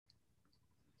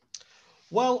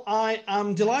Well, I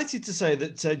am delighted to say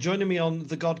that joining me on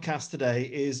the Godcast today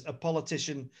is a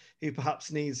politician who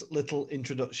perhaps needs little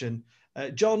introduction.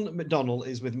 John McDonnell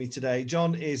is with me today.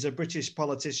 John is a British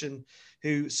politician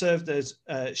who served as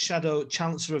Shadow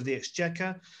Chancellor of the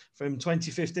Exchequer from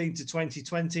 2015 to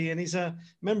 2020, and he's a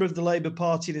member of the Labour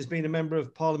Party and has been a member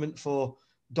of Parliament for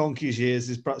donkey's years,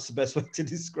 is perhaps the best way to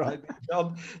describe it,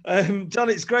 John. John,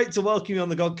 it's great to welcome you on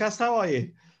the Godcast. How are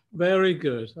you? Very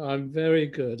good. I'm very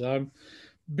good. I'm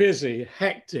busy,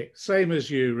 hectic, same as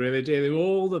you, really, dealing with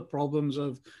all the problems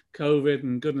of COVID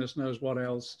and goodness knows what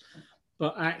else.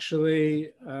 But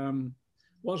actually,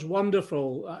 what's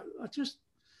wonderful, I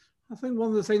think one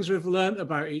of the things we've learned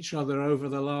about each other over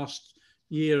the last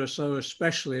year or so,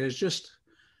 especially, is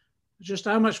just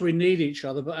how much we need each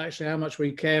other, but actually how much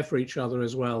we care for each other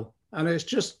as well. And it's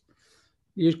just,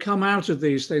 you come out of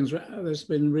these things, there's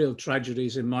been real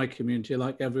tragedies in my community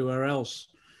like everywhere else.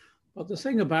 But the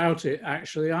thing about it,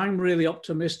 actually, I'm really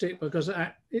optimistic because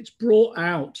it's brought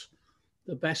out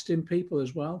the best in people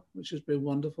as well, which has been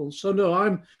wonderful. So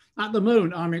no, at the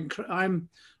moment, I'm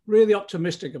really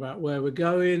optimistic about where we're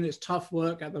going. It's tough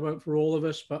work at the moment for all of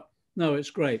us, but no, it's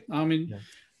great. I'm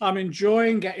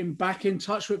enjoying getting back in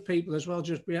touch with people as well,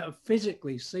 just be able to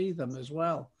physically see them as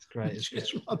well. It's great.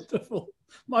 It's wonderful.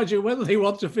 Mind you, whether they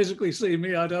want to physically see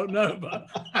me, I don't know, but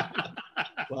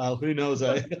well, who knows,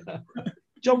 eh?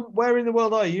 John, where in the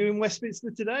world are you? In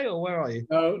Westminster today, or where are you?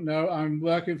 No, I'm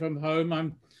working from home.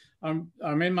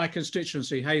 I'm in my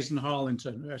constituency, Hayes and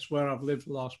Harlington. That's where I've lived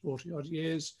the last 40 odd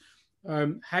years.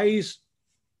 Hayes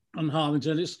and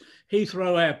Harlington, it's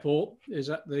Heathrow Airport is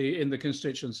in the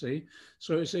constituency.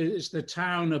 So it's the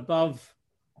town above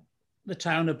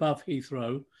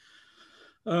Heathrow.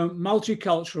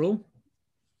 Multicultural,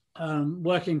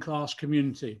 working class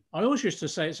community. I always used to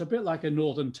say it's a bit like a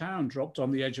northern town dropped on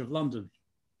the edge of London.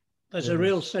 There's a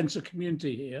real sense of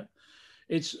community here.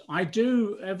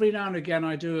 Every now and again,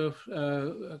 I do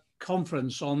a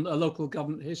conference on a local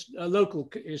local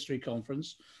history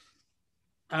conference.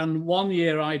 And one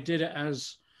year I did it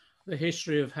as the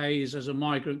history of Hayes as a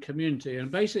migrant community. And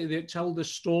basically it told the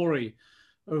story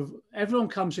of everyone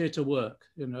comes here to work,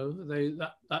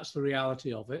 that's the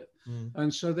reality of it.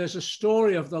 And so there's a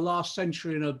story of the last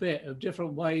century and a bit of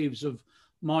different waves of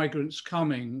migrants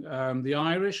coming. The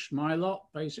Irish, my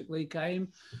lot, basically came,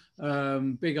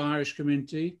 big Irish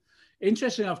community.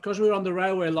 Interesting enough, because we were on the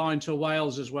railway line to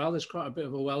Wales as well, there's quite a bit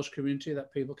of a Welsh community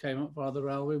that people came up via the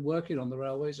railway, working on the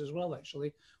railways as well,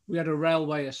 actually. We had a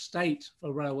railway estate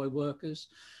for railway workers.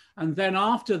 And then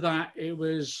after that, it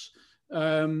was,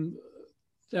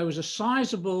 there was a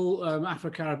sizable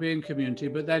Afro-Caribbean community,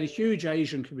 but then a huge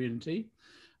Asian community.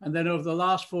 And then over the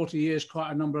last 40 years, quite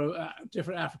a number of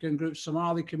different African groups,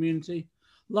 Somali community.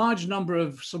 Large number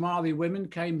of Somali women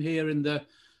came here in the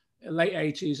late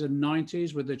 80s and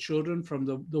 90s with their children from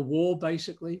the war,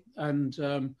 basically.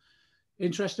 And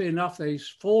interestingly enough, they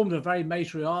formed a very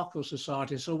matriarchal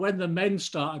society. So when the men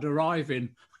started arriving,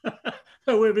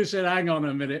 the women said, hang on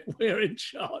a minute, we're in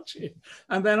charge here.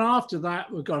 And then after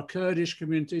that, we've got a Kurdish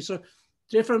community. So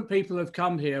different people have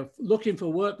come here looking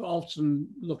for work, but often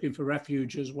looking for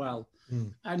refuge as well.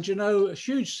 And, a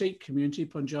huge Sikh community,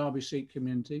 Punjabi Sikh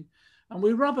community. And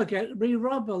we rub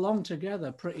along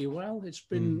together pretty well. It's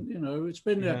been, it's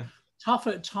been tough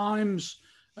at times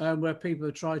where people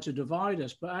have tried to divide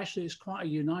us, but actually it's quite a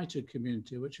united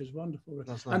community, which is wonderful.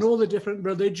 Nice. And all the different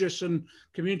religious and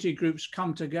community groups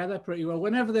come together pretty well.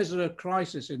 Whenever there's a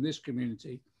crisis in this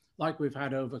community, like we've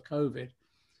had over COVID,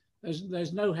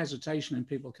 there's no hesitation in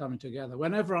people coming together.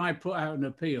 Whenever I put out an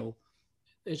appeal,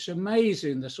 it's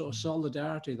amazing the sort of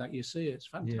solidarity that you see. It's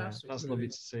fantastic. Yeah, that's lovely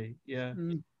to see. Yeah.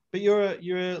 But you're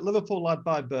a Liverpool lad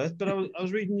by birth, but I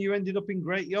was reading you ended up in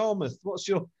Great Yarmouth. What's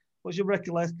your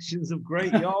recollections of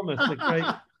Great Yarmouth,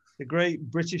 the great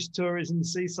British tourism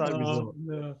seaside resort?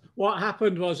 No. What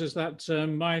happened is that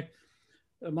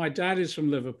my dad is from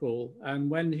Liverpool, and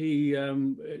when he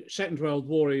Second World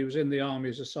War, he was in the army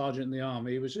as a sergeant in the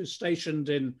army. He was stationed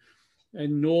in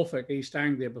Norfolk, East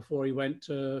Anglia, before he went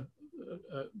to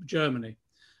Germany,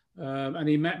 and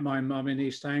he met my mum in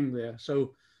East Anglia.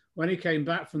 So when he came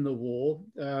back from the war,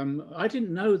 I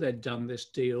didn't know they'd done this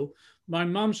deal. My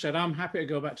mum said, I'm happy to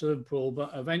go back to Liverpool,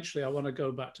 but eventually I want to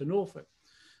go back to Norfolk.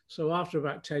 So after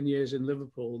about 10 years in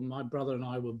Liverpool, my brother and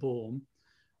I were born.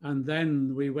 And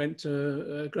then we went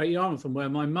to Great Yarmouth, from where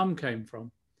my mum came from.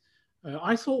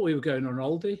 I thought we were going on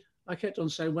holiday. I kept on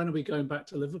saying, when are we going back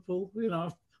to Liverpool?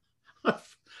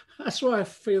 That's why I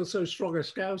feel so strong a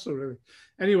Scouser, really.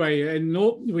 Anyway,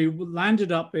 we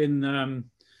landed up in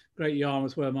Great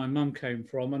Yarmouth, where my mum came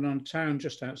from, and on a town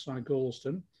just outside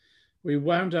Galston. We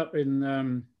wound up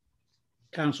in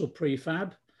council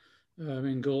prefab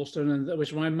in Gorleston, and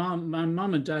which my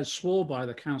mum and dad swore by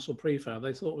the council prefab.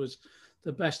 They thought it was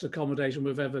the best accommodation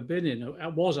we've ever been in.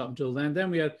 It was up until then.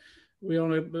 Then we were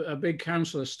on a big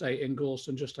council estate in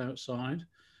Gorleston just outside,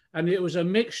 and it was a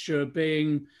mixture of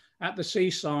being at the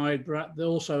seaside, but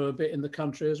also a bit in the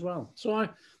country as well. So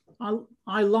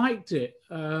I liked it.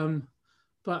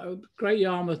 But Great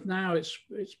Yarmouth now, it's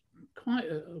quite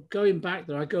going back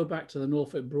there. I go back to the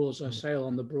Norfolk Broads. I sail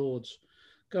on the Broads.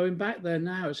 Going back there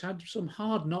now, it's had some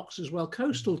hard knocks as well.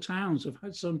 Coastal towns have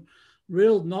had some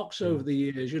real knocks over the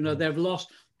years. You know, they've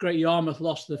lost, Great Yarmouth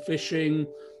lost the fishing,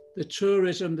 the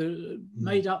tourism, they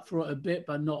made up for it a bit,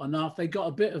 but not enough. They got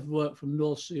a bit of work from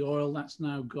North Sea oil, that's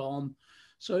now gone.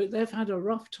 So they've had a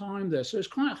rough time there. So it's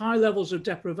quite high levels of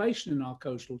deprivation in our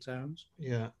coastal towns.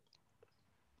 Yeah.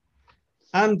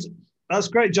 And that's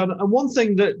great, John. And one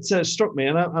thing that struck me,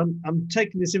 and I'm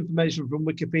taking this information from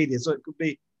Wikipedia, so it could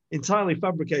be entirely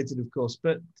fabricated, of course,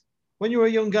 but when you were a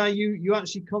young guy, you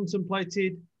actually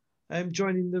contemplated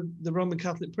joining the Roman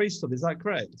Catholic priesthood. Is that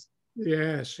correct?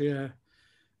 Yes, yeah.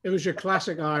 It was your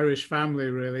classic Irish family,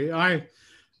 really.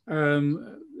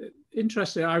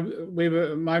 Interesting.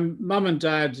 My mum and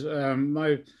dad.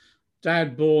 My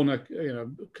dad born a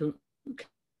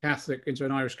Catholic into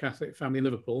an Irish Catholic family in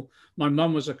Liverpool. My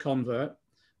mum was a convert.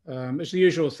 It's the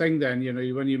usual thing then. You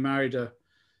know, when you married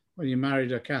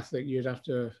a Catholic, you'd have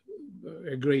to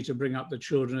agree to bring up the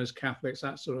children as Catholics,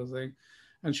 that sort of thing.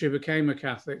 And she became a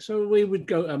Catholic. So we would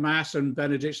go to Mass and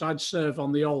Benedicts. I'd serve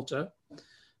on the altar.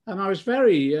 And I was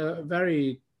very,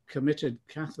 very committed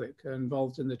Catholic,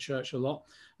 involved in the church a lot.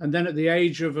 And then at the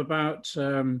age of about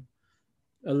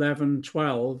 11,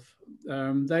 12,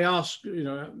 they asked, you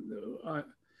know,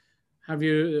 have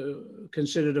you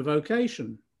considered a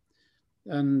vocation?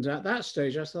 And at that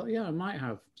stage, I thought, yeah, I might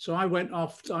have. So I went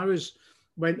off.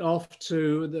 Went off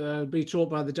to be taught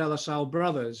by the De La Salle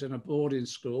brothers in a boarding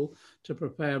school to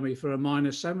prepare me for a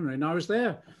minor seminary. And I was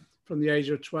there from the age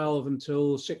of 12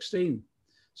 until 16.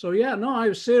 So yeah, no, I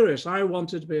was serious. I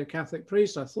wanted to be a Catholic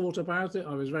priest. I thought about it.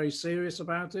 I was very serious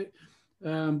about it.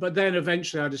 But then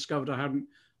eventually I discovered I hadn't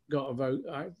got a vote.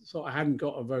 I thought I hadn't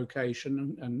got a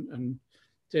vocation and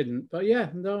didn't. But yeah,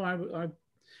 no,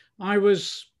 I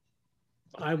was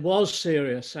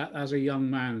serious as a young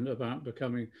man about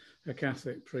becoming a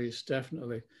Catholic priest,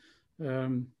 definitely.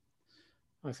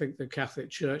 I think the Catholic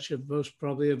Church have most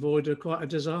probably avoided quite a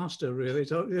disaster, really,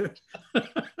 don't you?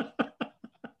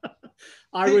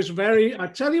 I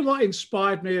tell you what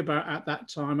inspired me about at that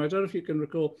time, I don't know if you can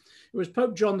recall, it was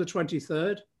Pope John the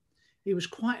 23rd. He was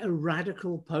quite a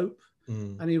radical Pope,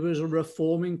 and he was a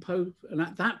reforming Pope. And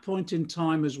at that point in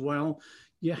time as well,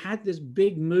 you had this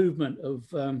big movement of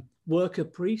worker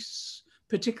priests,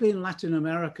 particularly in Latin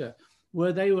America,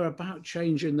 where they were about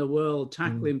changing the world,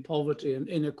 tackling poverty and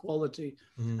inequality.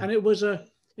 And it was a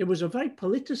very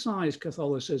politicized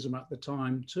Catholicism at the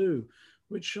time too,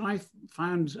 which I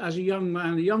found as a young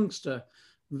man, a youngster,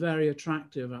 very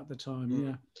attractive at the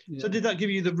time. Yeah. So did that give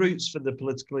you the roots for the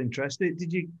political interest?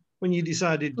 Did you, when you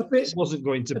decided it wasn't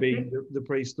going to be the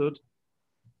priesthood?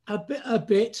 A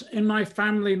bit. In my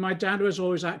family, my dad was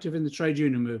always active in the trade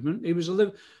union movement.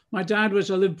 My dad was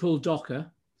a Liverpool docker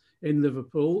in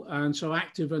Liverpool, and so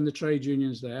active in the trade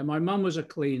unions there. My mum was a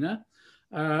cleaner.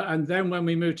 And then when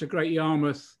we moved to Great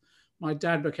Yarmouth, my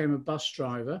dad became a bus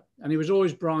driver, and he was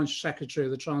always branch secretary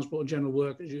of the Transport and General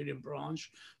Workers Union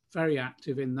branch, very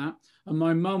active in that. And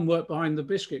my mum worked behind the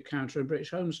biscuit counter in British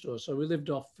Home Store, so we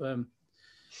lived off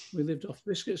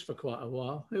biscuits for quite a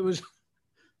while. It was,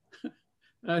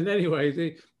 and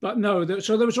anyway,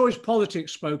 so there was always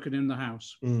politics spoken in the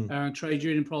house, trade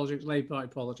union politics, Labour Party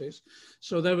politics.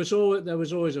 So there was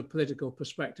always a political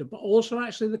perspective, but also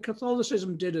actually the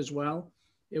Catholicism did as well.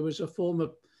 It was a form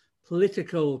of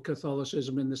political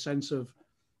Catholicism in the sense of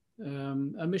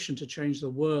a mission to change the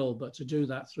world, but to do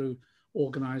that through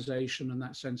organization and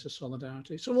that sense of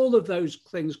solidarity. So all of those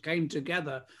things came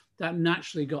together that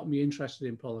naturally got me interested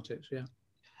in politics. Yeah.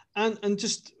 And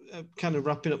just kind of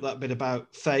wrapping up that bit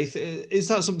about faith, is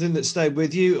that something that stayed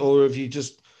with you, or have you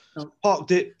just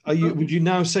parked it? Would you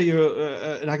now say you're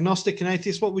an agnostic and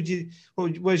atheist?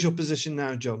 Where's your position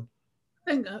now, John?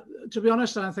 I think, to be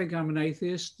honest, I think I'm an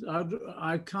atheist.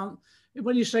 I can't.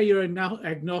 When you say you're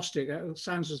agnostic, it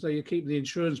sounds as though you keep the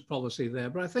insurance policy there.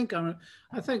 But I think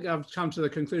I've come to the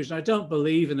conclusion I don't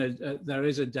believe in there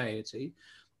is a deity,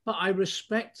 but I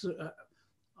respect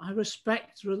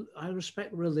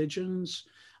religions.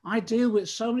 I deal with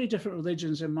so many different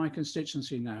religions in my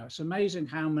constituency now. It's amazing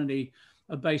how many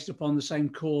are based upon the same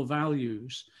core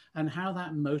values and how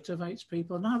that motivates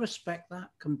people. And I respect that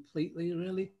completely,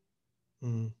 really.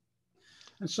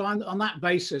 And so on that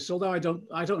basis, although I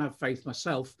don't have faith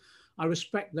myself, I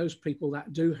respect those people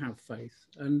that do have faith.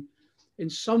 And in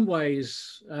some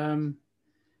ways, I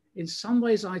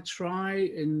try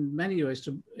in many ways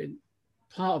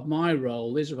part of my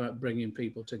role is about bringing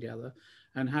people together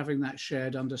and having that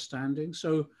shared understanding.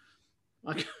 So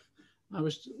I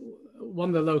was one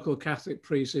of the local Catholic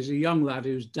priests is a young lad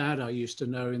whose dad I used to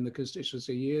know in the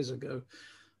constituency years ago.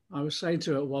 I was saying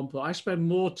to him at one point, I spend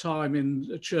more time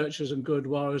in churches and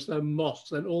gurdwaras than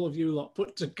mosques than all of you lot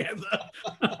put together.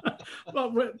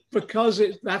 But because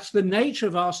that's the nature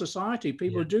of our society.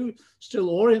 People do still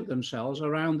orient themselves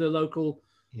around the local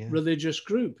religious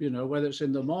group, you know, whether it's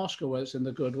in the mosque or whether it's in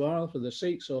the gurdwara for the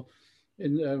Sikhs or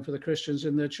for the Christians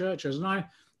in their churches.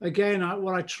 And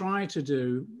what I try to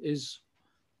do is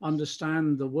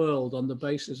understand the world on the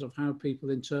basis of how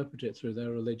people interpret it through their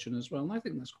religion as well. And I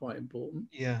think that's quite important.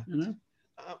 Yeah. You know?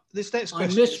 This next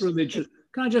question. I miss religion.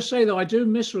 Can I just say, though, I do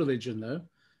miss religion, though.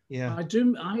 Yeah. I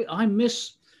do.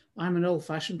 I'm an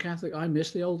old-fashioned Catholic. I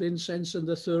miss the old incense and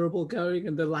the thurible going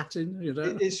and the Latin, you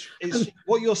know. It's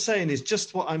what you're saying is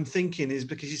just what I'm thinking, is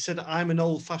because you said I'm an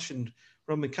old-fashioned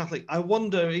Roman Catholic. I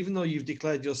wonder, even though you've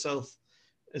declared yourself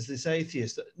as this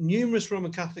atheist, that numerous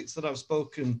Roman Catholics that I've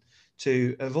spoken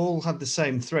to have all had the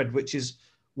same thread, which is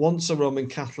once a Roman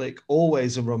Catholic,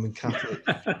 always a Roman Catholic.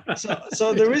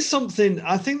 so there is something,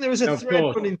 I think there is a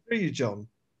thread running through you, John.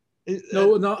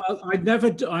 No, I never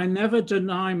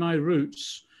deny my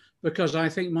roots, because I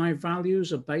think my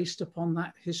values are based upon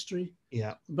that history.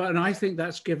 Yeah. And I think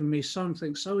that's given me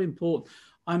something so important.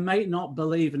 I may not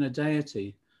believe in a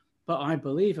deity, but I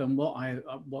believe in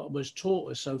what was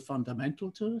taught is so fundamental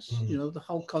to us. You know, the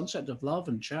whole concept of love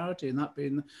and charity, and that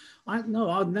being,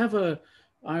 I'll never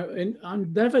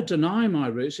deny my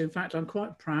roots. In fact, I'm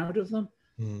quite proud of them.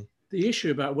 The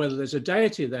issue about whether there's a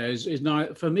deity there is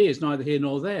for me is neither here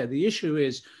nor there. The issue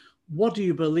is, what do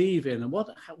you believe in, and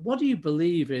what do you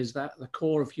believe is that the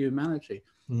core of humanity?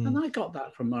 And I got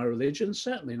that from my religion,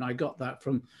 certainly, and I got that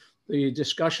from the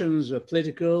discussions, the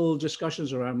political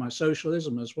discussions around my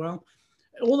socialism as well.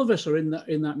 All of us are in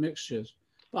that mixtures.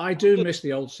 But I do miss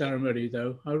the old ceremony,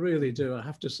 though. I really do. I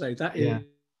have to say that. Yeah.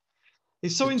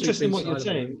 It's so interesting what you're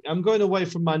saying. I'm going away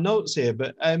from my notes here,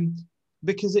 but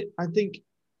because I think,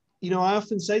 you know, I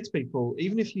often say to people,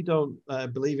 even if you don't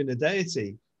believe in a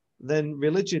deity, then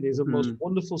religion is a most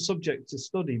wonderful subject to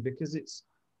study, because it's,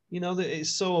 you know, that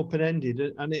it's so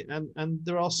open-ended, and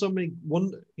there are so many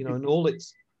and all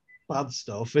its bad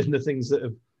stuff and the things that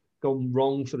have gone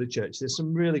wrong for the church. There's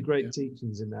some really great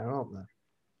teachings in there, aren't there?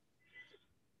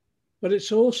 But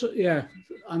it's also,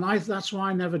 and that's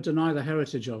why I never deny the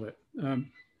heritage of it.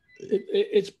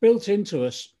 It's built into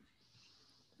us.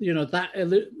 You know, that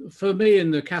for me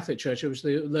in the Catholic Church, it was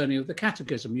the learning of the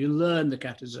catechism. You learn the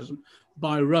catechism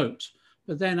by rote.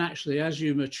 But then actually, as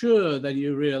you mature, then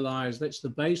you realize that's the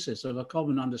basis of a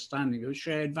common understanding of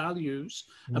shared values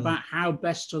about how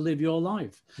best to live your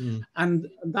life. And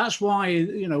that's why,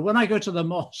 you know, when I go to the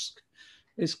mosque,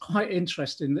 it's quite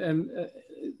interesting. And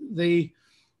the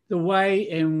way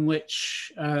in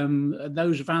which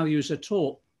those values are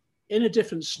taught in a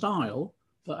different style,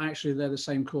 but actually they're the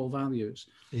same core values.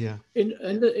 Yeah.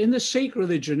 In the Sikh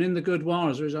religion, in the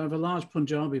Gurdwaras, I have a large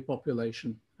Punjabi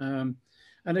population.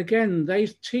 And again, they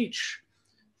teach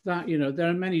that, you know, there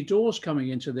are many doors coming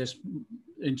into this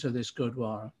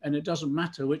Gurdwara, and it doesn't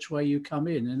matter which way you come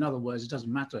in. In other words, it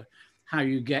doesn't matter how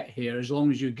you get here, as long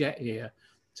as you get here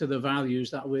to the values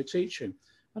that we're teaching.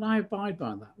 And I abide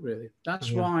by that, really.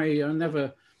 That's why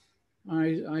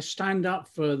I stand up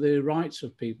for the rights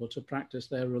of people to practice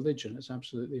their religion. It's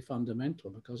absolutely fundamental,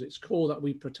 because it's core that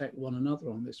we protect one another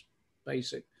on this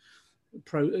basic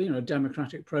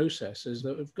democratic processes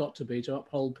that have got to be to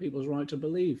uphold people's right to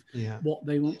believe what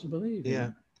they want to believe.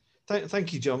 Yeah.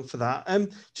 Thank you, John, for that.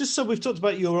 Just so we've talked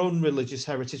about your own religious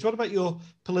heritage, what about your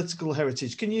political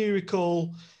heritage? Can you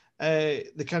recall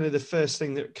the first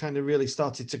thing that kind of really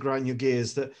started to grind your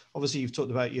gears? That obviously you've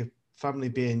talked about your family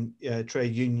being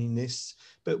trade unionists,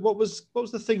 but what was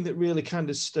the thing that really kind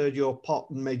of stirred your pot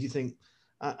and made you think,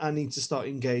 I need to start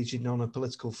engaging on a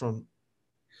political front?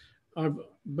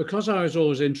 Because I was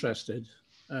always interested,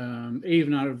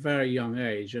 even at a very young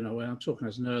age, you know, when I'm talking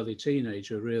as an early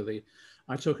teenager, really,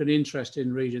 I took an interest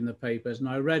in reading the papers, and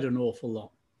I read an awful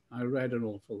lot.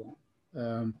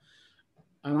 And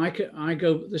I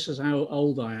go, this is how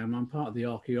old I am. I'm part of the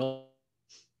archaeology,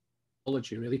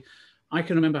 really. I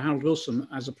can remember Harold Wilson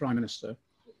as a prime minister,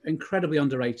 incredibly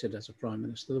underrated as a prime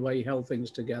minister, the way he held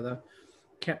things together,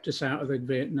 kept us out of the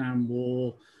Vietnam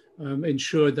War,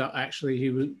 ensured that actually he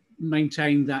would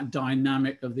maintain that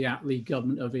dynamic of the Attlee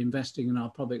government of investing in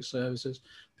our public services.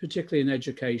 particularly in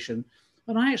education.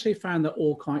 And I actually found that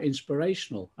all quite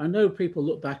inspirational. I know people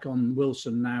look back on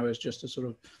Wilson now as just a sort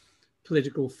of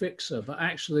political fixer, but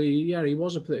actually, yeah, he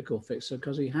was a political fixer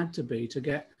because he had to be to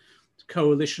get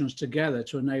coalitions together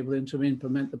to enable him to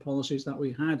implement the policies that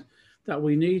we had, that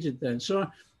we needed then. So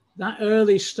that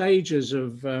early stages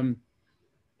of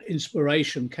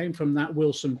inspiration came from that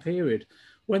Wilson period,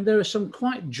 when there were some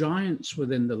quite giants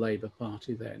within the Labour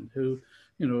Party then, who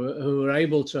were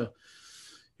able to,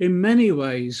 in many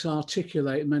ways,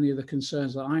 articulate many of the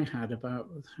concerns that I had about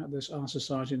our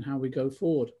society and how we go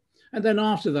forward. And then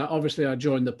after that, obviously, I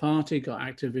joined the party, got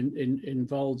active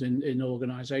involved in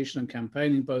organisation and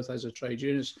campaigning, both as a trade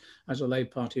unionist, as a Labour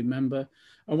Party member.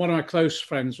 And one of my close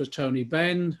friends was Tony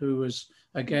Benn, who was,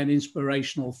 again,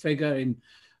 inspirational figure in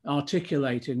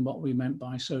articulating what we meant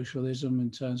by socialism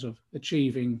in terms of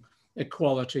achieving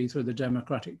equality through the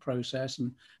democratic process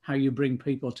and how you bring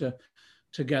people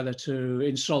together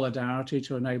in solidarity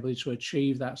to enable you to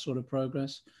achieve that sort of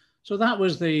progress. So that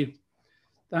was the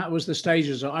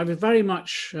stages. I was very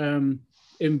much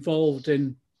involved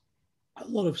in a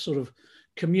lot of sort of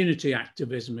community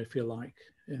activism, if you like.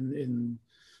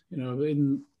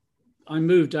 I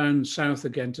moved down south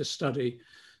again to study,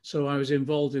 so I was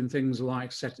involved in things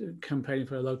like campaigning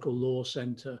for a local law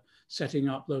centre, setting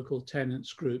up local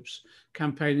tenants groups,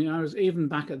 campaigning. I was even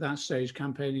back at that stage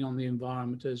campaigning on the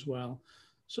environment as well.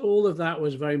 So all of that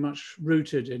was very much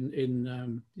rooted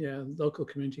in local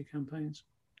community campaigns.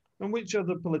 And which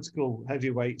other political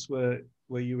heavyweights were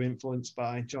you influenced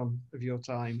by, John, of your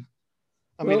time?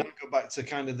 I mean, I go back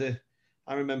to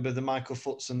I remember the Michael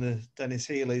Foots and the Dennis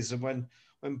Healeys, and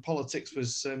when politics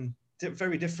was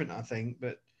very different, I think.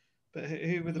 But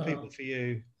who were the people for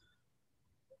you?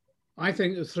 I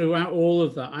think that throughout all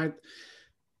of that,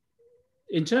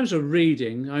 in terms of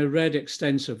reading, I read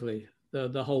extensively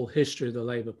the whole history of the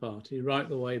Labour Party, right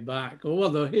the way back,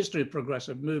 the history of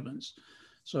progressive movements.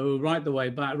 So right the way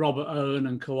back, Robert Owen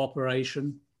and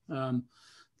cooperation.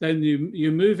 Then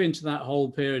you move into that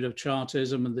whole period of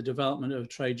Chartism and the development of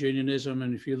trade unionism.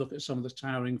 And if you look at some of the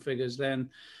towering figures then,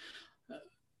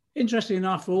 interesting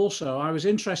enough also, I was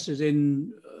interested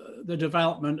in the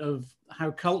development of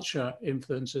how culture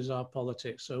influences our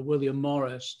politics. So William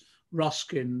Morris,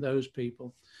 Ruskin, those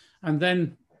people. And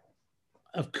then,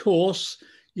 of course,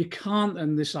 you can't,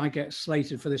 and this I get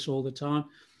slated for this all the time,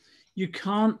 you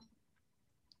can't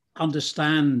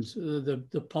understand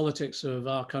the politics of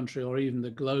our country or even the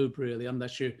globe really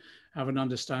unless you have an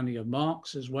understanding of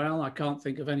Marx as well. I can't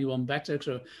think of anyone better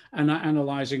to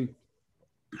analysing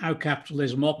how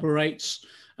capitalism operates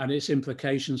and its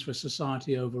implications for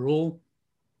society overall.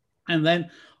 And then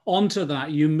onto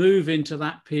that, you move into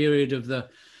that period of the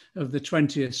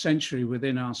 20th century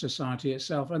within our society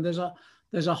itself. And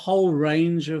there's a whole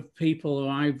range of people who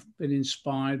I've been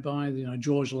inspired by,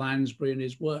 George Lansbury and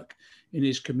his work in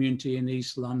his community in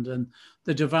East London,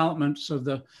 the developments of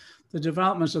the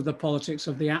politics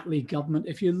of the Attlee government.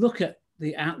 If you look at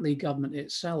the Attlee government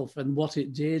itself and what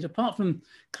it did, apart from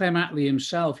Clem Attlee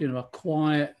himself, a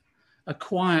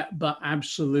quiet but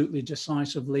absolutely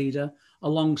decisive leader.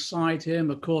 Alongside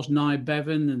him, of course, Nye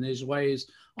Bevan and his ways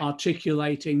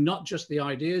articulating not just the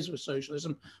ideas of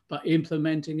socialism, but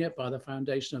implementing it by the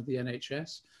foundation of the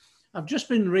NHS. I've just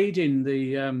been reading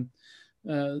the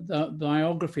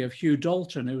biography of Hugh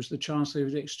Dalton, who was the Chancellor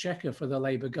of the Exchequer for the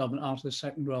Labour government after the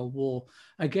Second World War.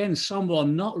 Again,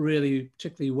 someone not really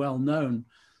particularly well known,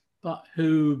 but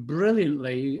who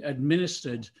brilliantly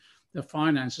administered the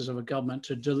finances of a government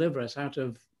to deliver us out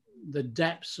of the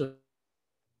depths of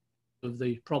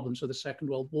the problems of the Second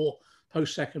World War,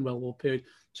 post-Second World War period,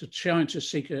 to trying to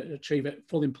achieve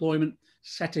full employment,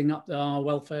 setting up our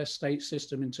welfare state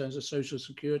system in terms of social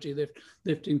security,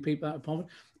 lifting people out of poverty.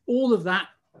 All of that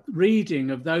reading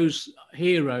of those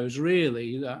heroes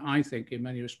really, I think in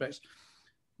many respects,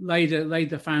 laid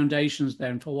the foundations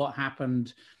then for what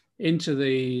happened into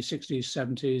the 60s,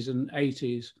 70s and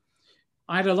 80s.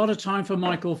 I had a lot of time for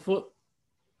Michael Foot,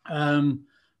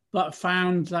 but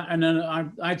found that, and then I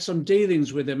had some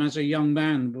dealings with him as a young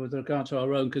man with regard to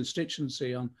our own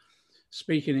constituency on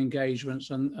speaking engagements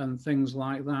and things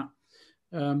like that.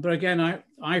 But again,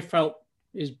 I felt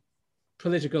his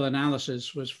political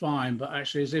analysis was fine, but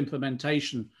actually his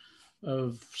implementation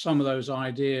of some of those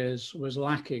ideas was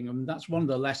lacking. And that's one of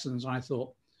the lessons I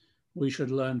thought we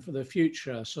should learn for the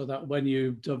future, so that when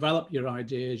you develop your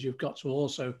ideas, you've got to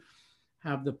also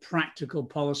have the practical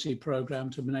policy program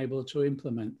to be able to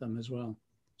implement them as well.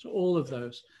 So all of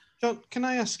those. John, can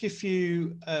I ask if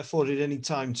you afforded any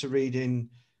time to read in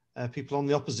people on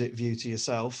the opposite view to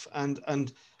yourself?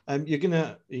 And you're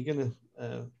gonna.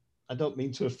 I don't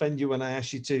mean to offend you when I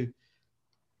ask you to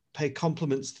pay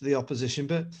compliments to the opposition,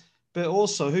 but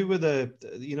also who were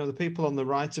the people on the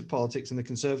right of politics in the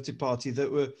Conservative Party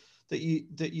that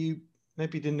you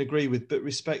maybe didn't agree with, but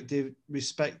respect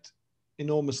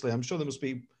enormously? I'm sure there must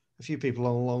be a few people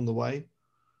along the way.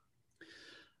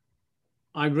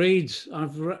 I read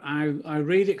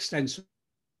extensively,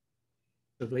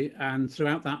 and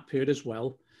throughout that period as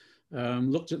well,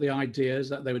 looked at the ideas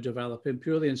that they were developing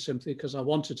purely and simply because I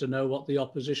wanted to know what the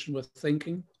opposition were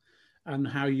thinking and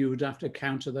how you would have to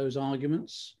counter those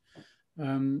arguments.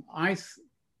 Having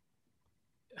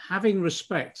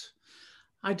respect,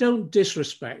 I don't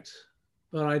disrespect,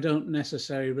 but I don't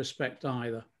necessarily respect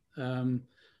either.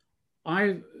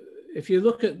 If you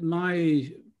look at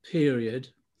my period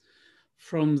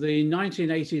from the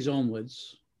 1980s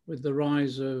onwards, with the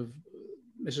rise of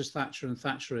Mrs. Thatcher and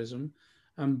Thatcherism,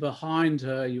 and behind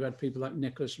her you had people like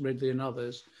Nicholas Ridley and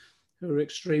others who were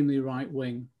extremely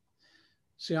right-wing.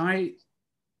 See,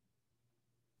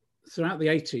 throughout the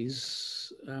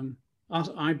 80s,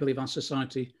 I believe our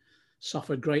society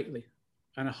suffered greatly,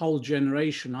 and a whole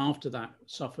generation after that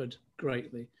suffered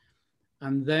greatly.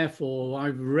 And therefore,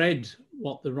 I've read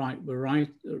what the right were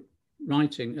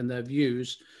writing and their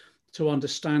views to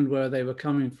understand where they were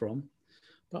coming from,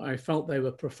 but I felt they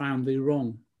were profoundly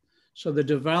wrong. So the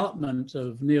development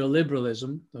of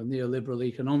neoliberalism, the neoliberal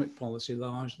economic policy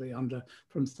largely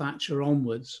from Thatcher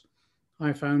onwards,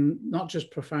 I found not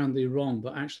just profoundly wrong,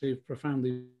 but actually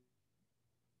profoundly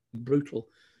brutal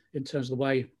in terms of the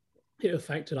way it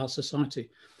affected our society.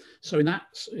 So in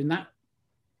that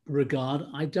regard,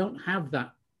 I don't have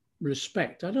that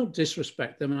respect. I don't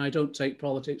disrespect them, and I don't take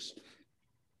politics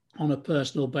on a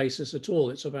personal basis at all.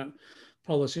 It's about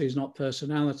policies, not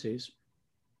personalities.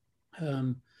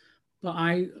 But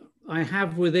I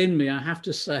have within me, I have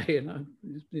to say, and I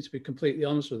need to be completely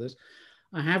honest with this,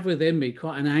 I have within me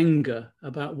quite an anger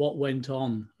about what went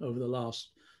on over the last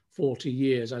 40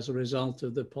 years as a result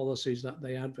of the policies that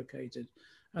they advocated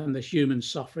and the human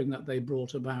suffering that they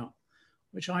brought about,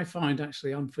 which I find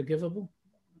actually unforgivable.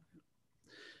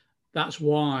 That's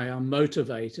why I'm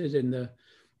motivated in the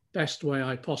best way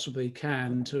I possibly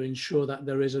can to ensure that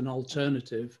there is an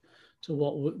alternative to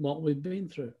what we've been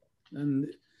through. And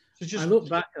I look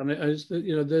back on it as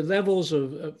the levels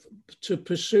to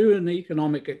pursue an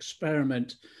economic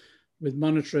experiment with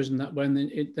monetarism that when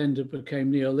it then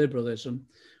became neoliberalism,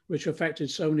 which affected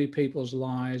so many people's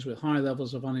lives with high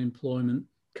levels of unemployment,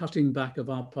 cutting back of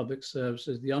our public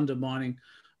services, the undermining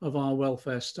of our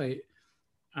welfare state,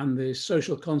 and the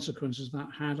social consequences that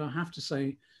had, I have to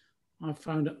say, I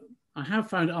have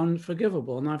found it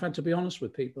unforgivable, and I've had to be honest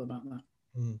with people about that.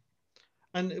 Mm.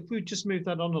 And if we just move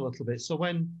that on a little bit, so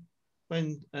when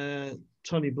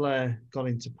Tony Blair got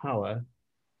into power,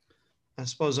 I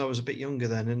suppose I was a bit younger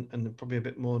then and probably a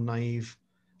bit more naive.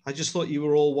 I just thought you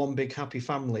were all one big happy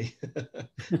family.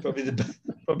 probably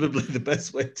the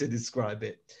best way to describe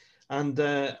it. And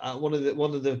one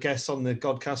of the guests on the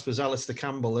Godcast was Alistair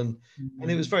Campbell, and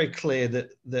it was very clear that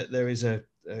there is a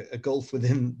gulf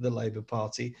within the Labour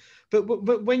Party. But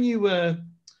when you were,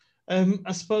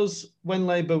 I suppose, when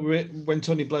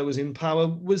Tony Blair was in power,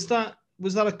 was that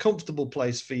a comfortable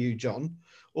place for you, John,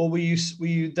 or were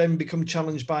you then become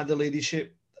challenged by the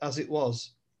leadership as it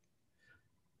was?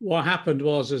 What happened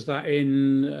was that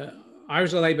I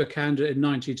was a Labour candidate in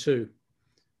 '92,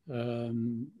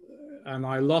 and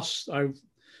I lost. It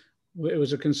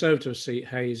was a Conservative seat,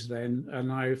 Hayes then,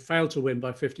 and I failed to win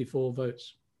by 54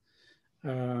 votes.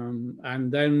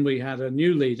 And then we had a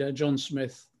new leader, John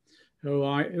Smith, who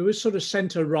was sort of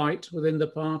centre-right within the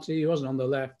party. He wasn't on the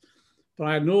left, but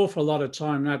I had an awful lot of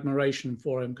time and admiration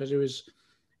for him because he was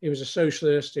a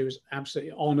socialist. He was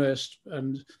absolutely honest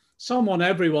and someone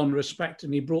everyone respected,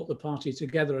 and he brought the party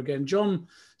together again. John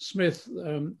Smith,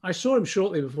 I saw him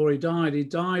shortly before he died. He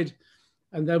died,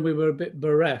 and then we were a bit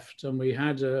bereft, and we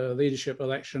had a leadership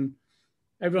election.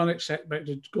 Everyone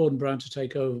expected Gordon Brown to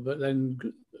take over, but then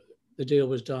the deal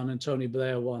was done and Tony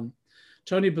Blair won.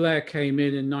 Tony Blair came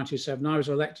in '97. I was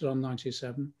elected on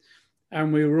 '97,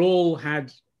 and we all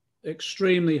had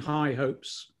extremely high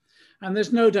hopes. And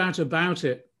there's no doubt about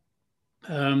it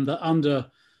that under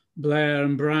Blair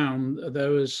and Brown,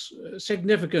 there was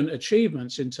significant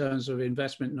achievements in terms of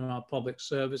investment in our public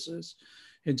services,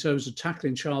 in terms of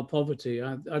tackling child poverty.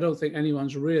 I don't think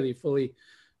anyone's really fully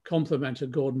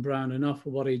complimented Gordon Brown enough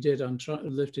for what he did on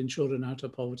lifting children out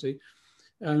of poverty.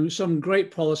 Some great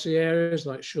policy areas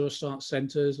like Sure Start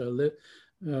centres,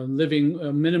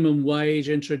 living minimum wage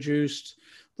introduced.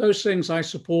 Those things I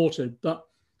supported. But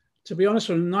to be honest,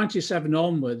 from '97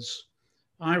 onwards,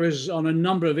 I was on a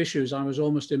number of issues. I was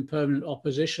almost in permanent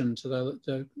opposition to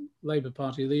the Labour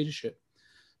Party leadership.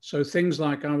 So things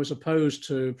like I was opposed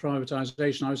to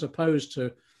privatization, I was opposed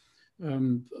to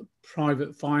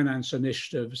private finance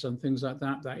initiatives and things like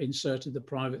that, that inserted the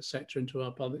private sector into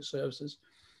our public services.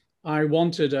 I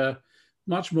wanted a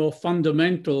much more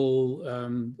fundamental,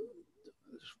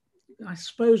 I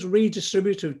suppose,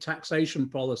 redistributive taxation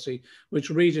policy, which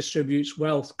redistributes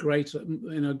wealth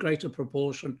in a greater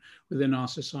proportion within our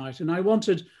society. And I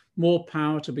wanted more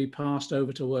power to be passed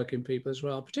over to working people as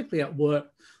well, particularly at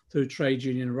work through trade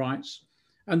union rights.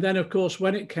 And then, of course,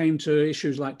 when it came to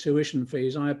issues like tuition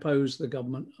fees, I opposed the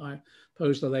government. I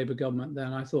opposed the Labour government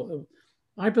then.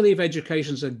 I believe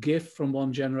education is a gift from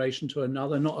one generation to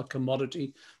another, not a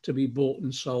commodity to be bought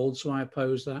and sold. So I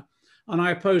oppose that. And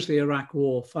I oppose the Iraq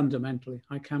war fundamentally.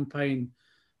 I campaigned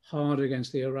hard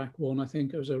against the Iraq war, and I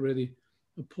think it was a really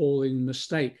appalling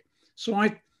mistake. So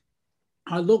I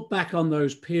look back on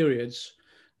those periods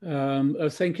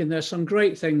of thinking there's some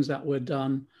great things that were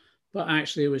done, but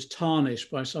actually it was tarnished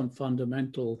by some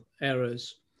fundamental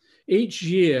errors. Each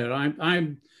year,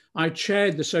 I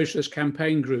chaired the Socialist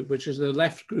Campaign Group, which is the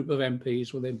left group of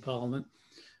MPs within Parliament,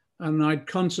 and I'd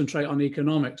concentrate on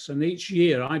economics. And each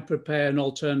year I'd prepare an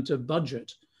alternative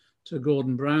budget to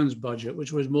Gordon Brown's budget,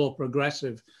 which was more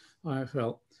progressive, I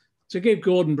felt. To give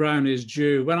Gordon Brown his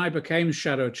due, when I became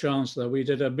Shadow Chancellor, we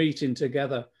did a meeting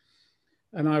together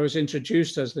and I was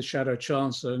introduced as the Shadow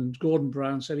Chancellor, and Gordon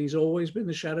Brown said he's always been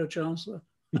the Shadow Chancellor.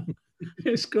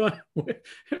 It's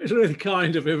really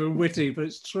kind of him and witty, but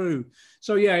it's true.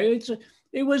 So yeah,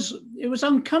 it was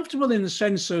uncomfortable in the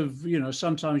sense of, you know,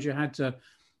 sometimes you had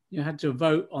to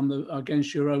vote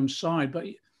against your own side. But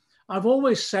I've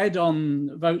always said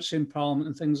on votes in Parliament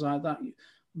and things like that,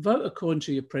 vote according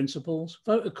to your principles,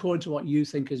 vote according to what you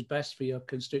think is best for your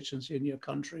constituency and your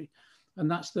country.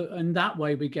 And in that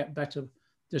way we get better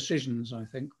decisions, I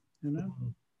think, you know.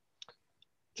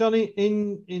 Johnny,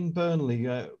 in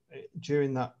Burnley,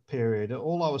 during that period,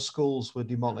 all our schools were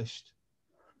demolished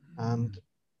and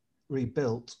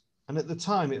rebuilt. And at the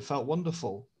time it felt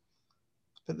wonderful.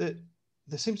 But there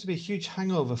seems to be a huge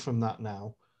hangover from that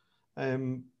now. I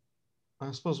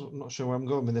suppose I'm not sure where I'm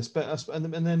going with this, but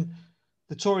and then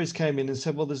the Tories came in and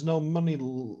said, "Well, there's no money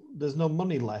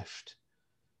left."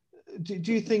 Do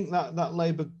you think that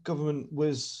Labour government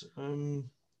was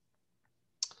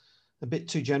a bit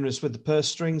too generous with the purse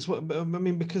strings? I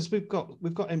mean, because we've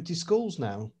got empty schools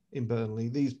now in Burnley,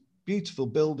 these beautiful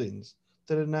buildings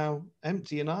that are now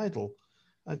empty and idle.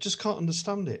 I just can't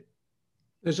understand it.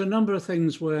 There's a number of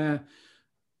things where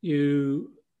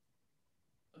you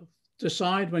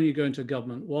decide when you go into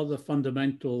government what are the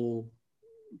fundamental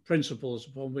principles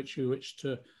upon which you wish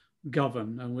to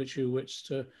govern and which you wish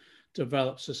to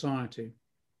develop society.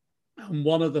 And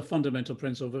one of the fundamental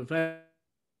principles of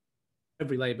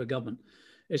every Labour government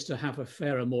is to have a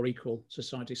fairer, more equal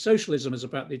society. Socialism is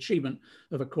about the achievement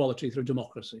of equality through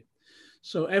democracy.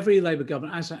 So every Labour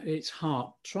government has at its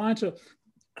heart trying to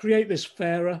create this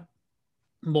fairer,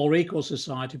 more equal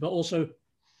society, but also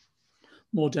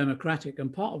more democratic.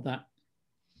 And part of that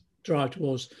drive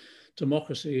towards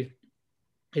democracy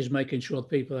is making sure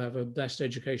people have the best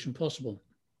education possible.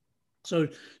 So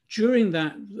during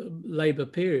that Labour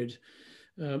period,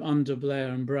 under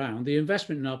Blair and Brown, the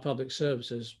investment in our public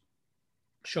services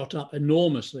shot up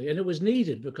enormously, and it was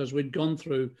needed because we'd gone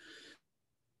through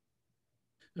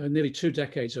nearly 2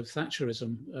 decades of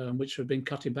Thatcherism, which had been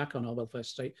cutting back on our welfare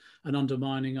state and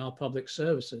undermining our public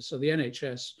services. So the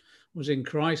NHS was in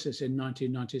crisis in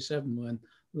 1997 when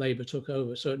Labour took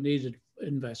over, so it needed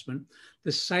investment.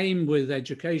 The same with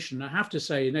education. I have to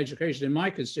say, in education, in my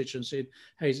constituency, in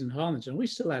Hayes and Harlington, we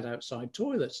still had outside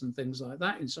toilets and things like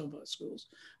that in some of our schools,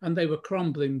 and they were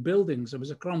crumbling buildings. There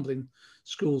was a crumbling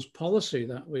schools policy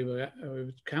that we were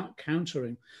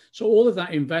countering. So all of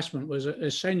that investment was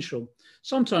essential.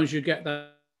 Sometimes you get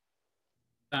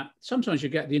sometimes you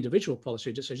get the individual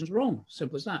policy decisions wrong,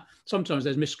 simple as that. Sometimes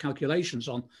there's miscalculations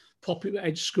on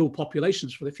school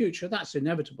populations for the future. That's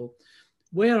inevitable.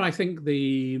 Where I think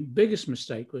the biggest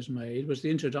mistake was made was the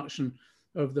introduction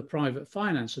of the private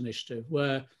finance initiative,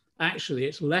 where actually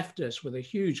it's left us with a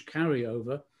huge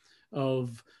carryover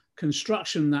of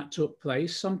construction that took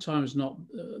place, sometimes not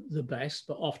the best,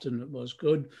 but often it was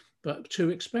good, but too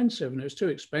expensive. And it was too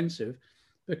expensive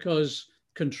because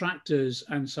contractors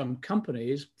and some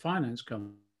companies, finance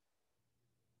companies,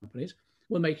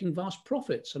 were making vast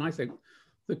profits. And I think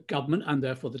the government, and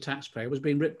therefore the taxpayer, was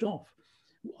being ripped off.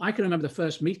 I can remember the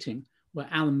first meeting where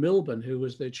Alan Milburn, who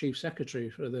was the chief secretary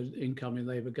for the incoming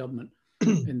Labour government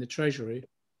in the Treasury,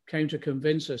 came to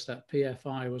convince us that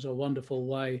PFI was a wonderful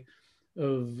way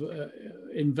of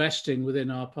investing within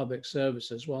our public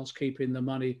services whilst keeping the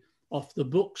money off the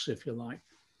books, if you like.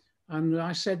 And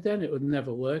I said then it would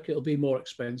never work. It'll be more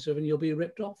expensive and you'll be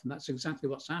ripped off. And that's exactly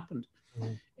what's happened.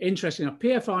 Interesting. Now,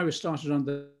 PFI was started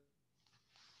under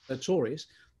the Tories,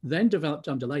 then developed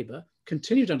under Labour,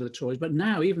 continued under the Tories, but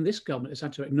now even this government has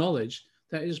had to acknowledge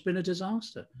that it has been a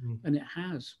disaster, and it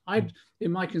has.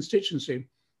 In my constituency,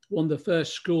 one of the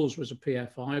first schools was a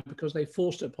PFI because they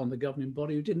forced it upon the governing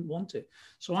body who didn't want it.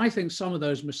 So I think some of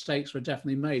those mistakes were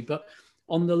definitely made, but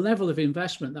on the level of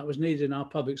investment that was needed in our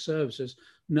public services,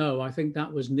 no, I think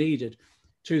that was needed.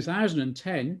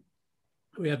 2010,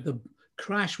 we had the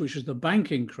crash, which was the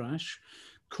banking crash,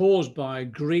 caused by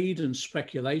greed and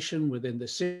speculation within the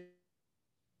city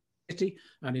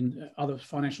and in other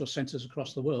financial centres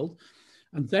across the world.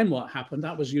 And then what happened,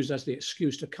 that was used as the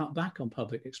excuse to cut back on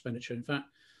public expenditure. In fact,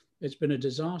 it's been a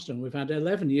disaster. And we've had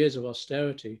 11 years of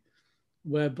austerity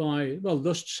whereby, well,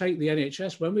 let's take the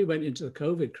NHS. When we went into the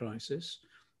COVID crisis,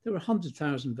 there were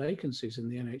 100,000 vacancies in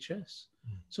the NHS.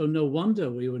 So no wonder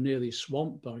we were nearly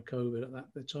swamped by COVID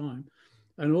at the time.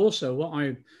 And also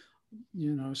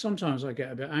sometimes I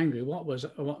get a bit angry.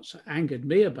 What's angered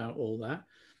me about all that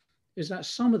is that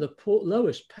some of the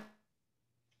lowest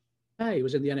pay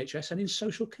was in the NHS and in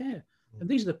social care. And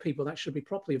these are the people that should be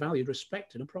properly valued,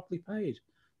 respected and properly paid.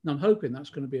 And I'm hoping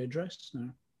that's going to be addressed now.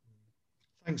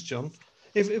 Thanks, John.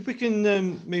 If we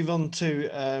can move on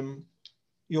to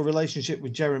your relationship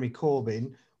with Jeremy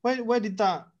Corbyn, where did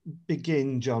that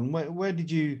begin, John? Where did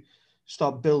you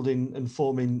start building and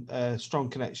forming strong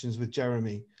connections with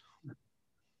Jeremy?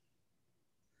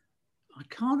 I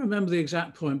can't remember the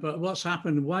exact point, but what's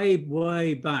happened way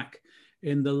back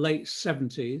in the late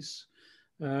 70s,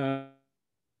 I'm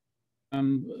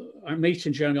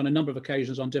meeting Jeremy on a number of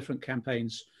occasions on different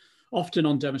campaigns, often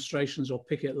on demonstrations or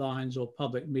picket lines or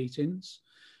public meetings.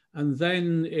 And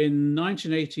then in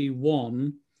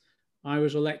 1981, I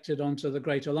was elected onto the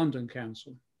Greater London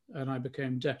Council and I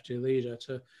became deputy leader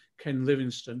to Ken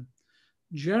Livingstone.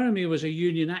 Jeremy was a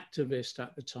union activist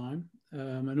at the time,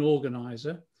 an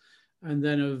organiser, and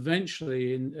then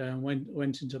eventually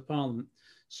went into Parliament.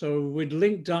 So we'd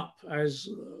linked up as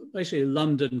basically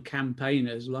London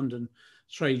campaigners, London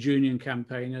trade union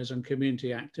campaigners and community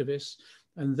activists.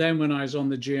 And then when I was on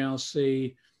the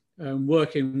GLC,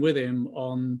 working with him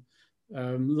on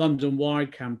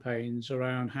London-wide campaigns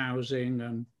around housing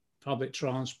and public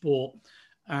transport.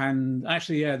 And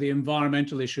actually, the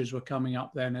environmental issues were coming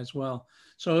up then as well.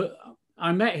 So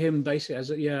I met him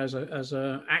basically as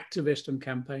an activist and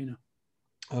campaigner.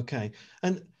 Okay.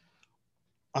 And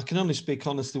I can only speak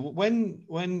honestly.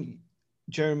 When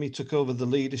Jeremy took over the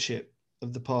leadership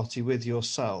of the party with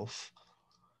yourself,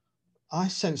 I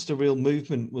sensed a real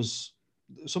movement was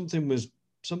something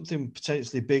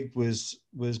potentially big was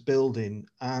building,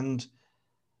 and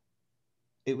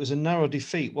it was a narrow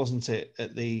defeat, wasn't it,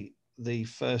 at the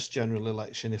first general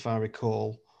election, if I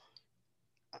recall.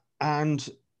 And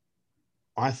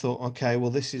I thought, okay,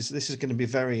 well, this is going to be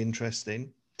very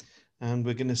interesting, and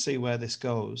we're going to see where this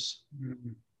goes.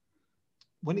 Mm-hmm.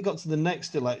 When it got to the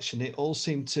next election, it all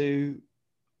seemed to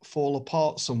fall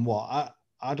apart somewhat.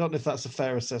 I don't know if that's a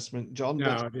fair assessment, John.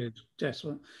 No, it is.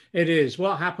 Definitely. It is.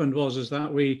 What happened was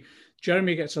that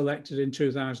Jeremy gets elected in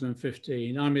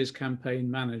 2015. I'm his campaign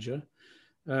manager.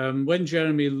 When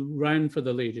Jeremy ran for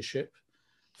the leadership,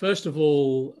 first of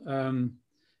all,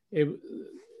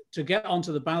 to get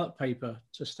onto the ballot paper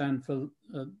to stand for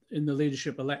in the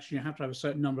leadership election, you have to have a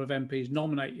certain number of MPs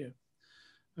nominate you.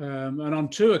 And on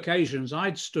 2 occasions,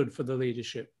 I'd stood for the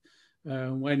leadership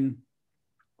when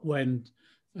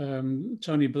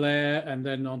Tony Blair and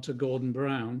then on to Gordon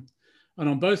Brown. And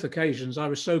on both occasions, I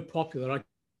was so popular, I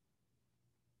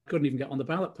couldn't even get on the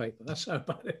ballot paper. That's how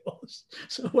bad it was.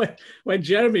 So when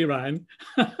Jeremy ran,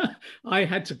 I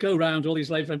had to go around all these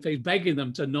Labour MPs begging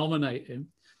them to nominate him.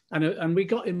 And we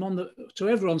got him to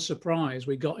everyone's surprise,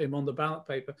 we got him on the ballot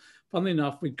paper. Funnily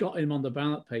enough, we got him on the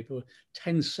ballot paper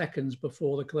 10 seconds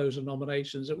before the close of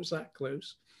nominations. It was that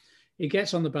close. He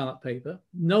gets on the ballot paper.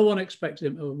 No one expected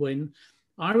him to win.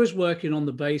 I was working on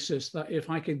the basis that if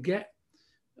I could get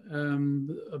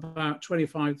about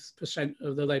 25%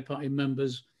 of the Labour Party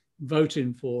members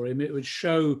voting for him, it would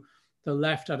show the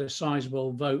left had a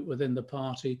sizable vote within the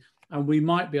party, and we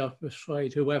might be able to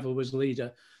persuade whoever was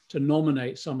leader to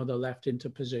nominate some of the left into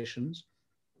positions.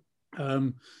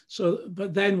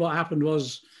 But then what happened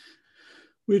was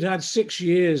we'd had 6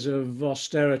 years of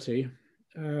austerity,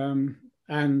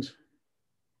 and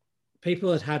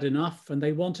people had had enough, and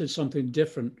they wanted something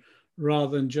different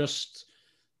rather than just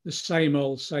the same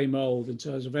old in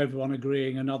terms of everyone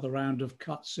agreeing another round of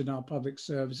cuts in our public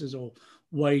services or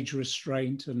wage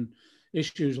restraint and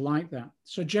issues like that.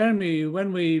 So Jeremy,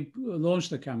 when we launched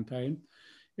the campaign,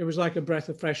 it was like a breath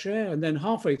of fresh air. And then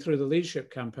halfway through the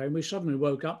leadership campaign, we suddenly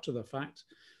woke up to the fact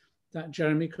that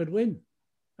Jeremy could win.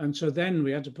 And so then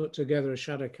we had to put together a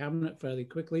shadow cabinet fairly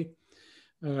quickly.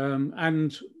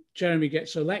 And Jeremy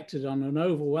gets elected on an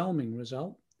overwhelming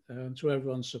result, to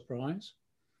everyone's surprise.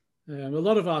 A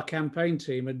lot of our campaign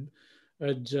team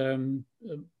had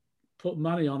put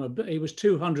money on he was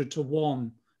 200 to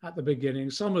 1 at the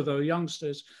beginning. Some of the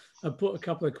youngsters had put a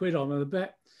couple of quid on a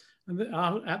bet. And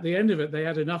at the end of it, they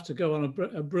had enough to go on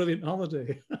a brilliant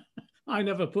holiday. I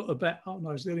never put a bet on.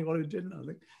 I was the only one who didn't, I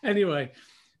think. Anyway,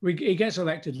 he gets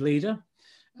elected leader.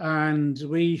 And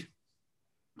we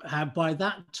have, by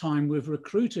that time, we've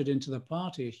recruited into the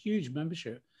party a huge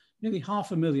membership, nearly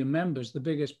 500,000 members, the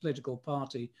biggest political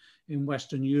party in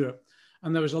Western Europe.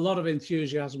 And there was a lot of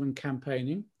enthusiasm and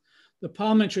campaigning. The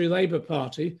Parliamentary Labour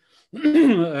Party,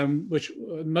 which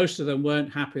most of them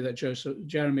weren't happy that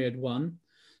Jeremy had won.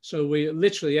 So we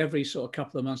literally every sort of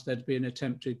couple of months, there'd be an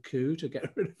attempted coup to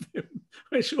get rid of him,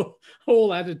 which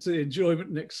all added to the enjoyment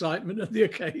and excitement of the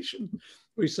occasion.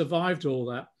 We survived all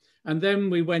that. And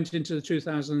then we went into the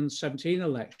 2017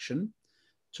 election.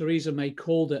 Theresa May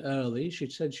called it early. She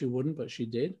said she wouldn't, but she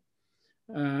did.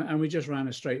 And we just ran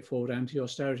a straightforward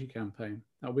anti-austerity campaign.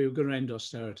 We were going to end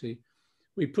austerity.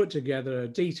 We put together a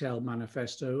detailed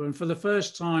manifesto. And for the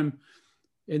first time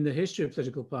in the history of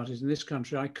political parties in this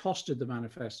country, I costed the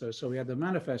manifesto. So we had the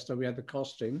manifesto, we had the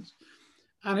costings,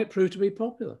 and it proved to be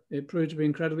popular. It proved to be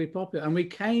incredibly popular. And we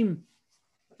came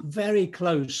very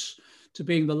close to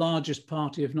being the largest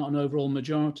party, if not an overall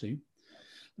majority.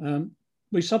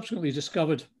 We subsequently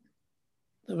discovered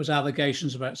there was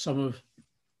allegations about some of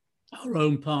our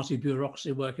own party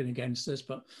bureaucracy working against us,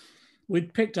 but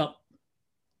we'd picked up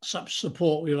such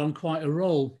support, we were on quite a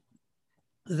roll.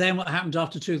 Then what happened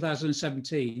after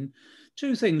 2017,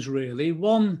 two things really.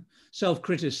 One,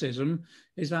 self-criticism,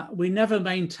 is that we never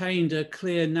maintained a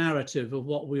clear narrative of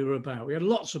what we were about. We had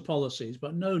lots of policies,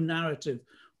 but no narrative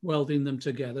welding them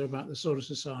together about the sort of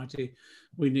society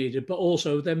we needed. But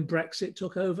also then Brexit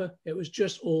took over. It was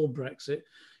just all Brexit.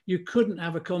 You couldn't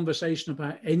have a conversation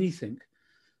about anything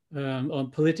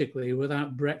politically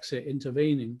without Brexit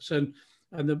intervening. So,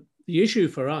 and the issue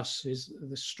for us is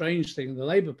the strange thing in the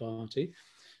Labour Party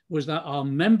was that our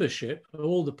membership,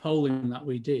 all the polling that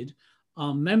we did,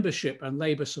 our membership and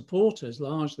Labour supporters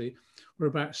largely were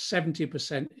about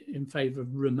 70% in favour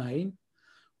of Remain,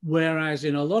 whereas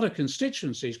in a lot of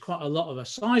constituencies, quite a lot of a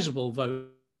sizable vote,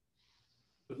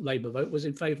 Labour vote, was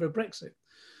in favour of Brexit.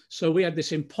 So we had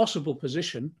this impossible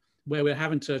position where we're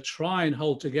having to try and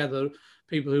hold together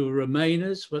people who were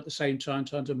Remainers, but at the same time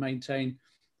trying to maintain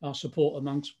our support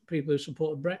amongst people who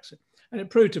supported Brexit. And it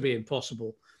proved to be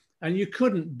impossible. And you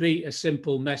couldn't beat a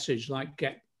simple message like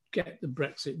get the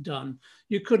Brexit done.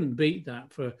 You couldn't beat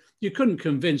that. You couldn't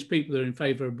convince people who are in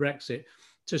favour of Brexit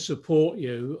to support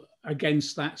you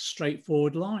against that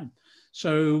straightforward line.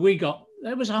 So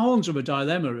it was a horns of a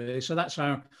dilemma really. So that's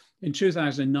how in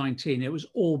 2019, it was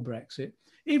all Brexit.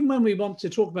 Even when we want to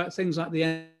talk about things like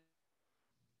the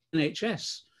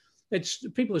NHS,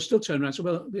 people are still turning around and say,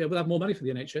 well, yeah, we'll have more money for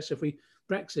the NHS if we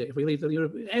Brexit, if we leave the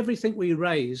Europe. Everything we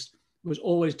raised was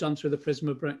always done through the prism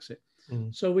of Brexit.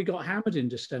 So we got hammered in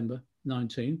December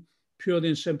 19, purely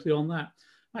and simply on that.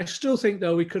 I still think,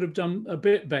 though, we could have done a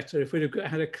bit better if we'd have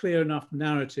had a clear enough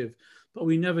narrative, but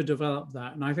we never developed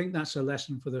that. And I think that's a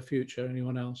lesson for the future,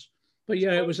 anyone else. But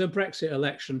yeah, it was a Brexit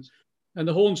election. And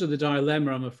the horns of the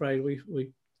dilemma, I'm afraid,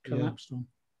 we collapsed on.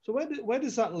 So where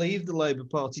does that leave the Labour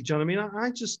Party, John? I mean, I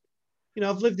just,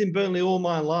 I've lived in Burnley all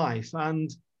my life,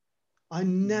 and I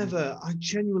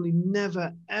genuinely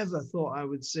never, ever thought I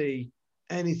would see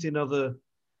anything other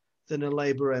than a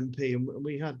Labour MP. And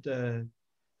we had a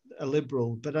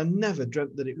Liberal, but I never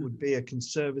dreamt that it would be a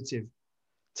Conservative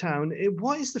town.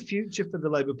 What is the future for the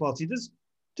Labour Party?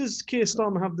 Does Keir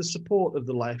Starmer have the support of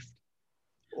the left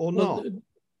or not?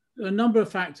 A number of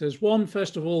factors. One,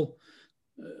 first of all,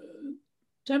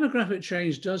 demographic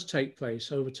change does take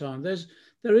place over time.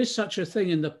 There is such a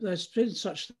thing there's been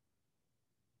such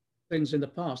things in the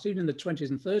past, even in the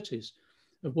 20s and 30s,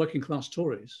 of working class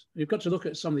Tories. You've got to look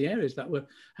at some of the areas that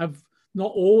have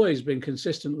not always been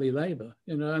consistently Labour,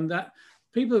 and that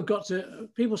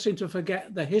people seem to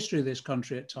forget the history of this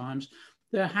country at times.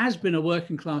 There has been a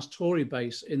working class Tory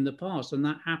base in the past, and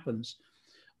that happens.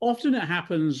 Often it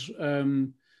happens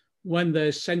when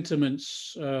there's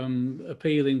sentiments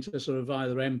appealing to sort of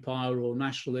either empire or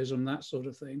nationalism, that sort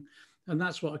of thing. And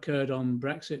that's what occurred on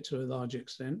Brexit to a large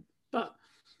extent. But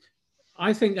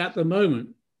I think at the moment,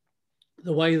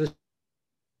 the way the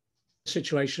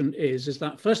situation is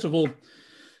that, first of all,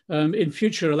 In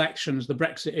future elections, the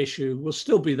Brexit issue will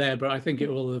still be there, but I think it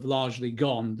will have largely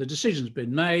gone. The decision's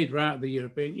been made. We're out of the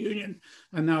European Union,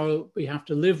 and now we have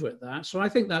to live with that. So I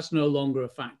think that's no longer a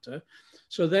factor.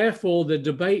 So therefore, the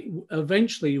debate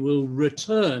eventually will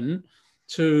return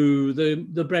to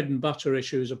the bread and butter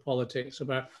issues of politics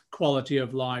about quality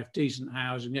of life, decent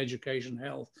housing, education,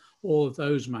 health, all of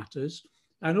those matters.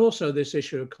 And also this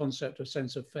issue of concept of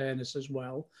sense of fairness as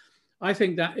well. I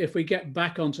think that if we get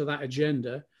back onto that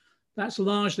agenda, that's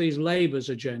largely Labour's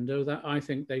agenda that I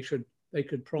think they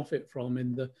could profit from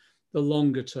in the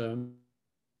longer term.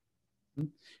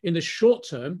 In the short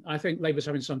term, I think Labour's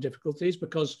having some difficulties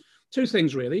because two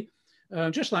things really.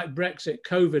 Just like Brexit,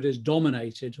 COVID has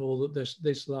dominated all of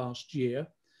this last year.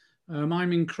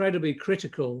 I'm incredibly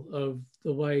critical of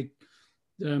the way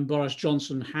Boris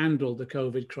Johnson handled the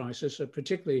COVID crisis,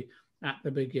 particularly at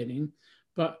the beginning.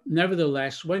 But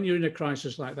nevertheless, when you're in a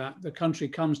crisis like that, the country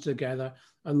comes together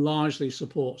and largely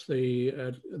supports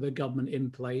the government in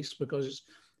place because it's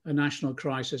a national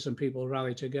crisis and people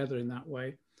rally together in that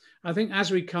way. I think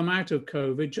as we come out of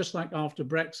COVID, just like after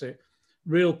Brexit,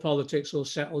 real politics will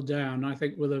settle down. I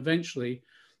think we'll eventually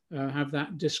have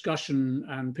that discussion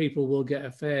and people will get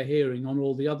a fair hearing on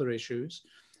all the other issues.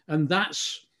 And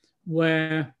that's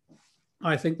where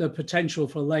I think the potential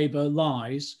for Labour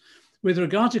lies. With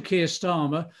regard to Keir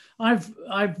Starmer, I've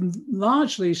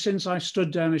largely, since I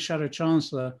stood down as Shadow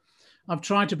Chancellor, I've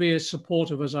tried to be as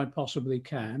supportive as I possibly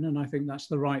can, and I think that's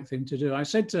the right thing to do. I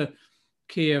said to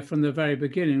Keir from the very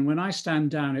beginning, when I stand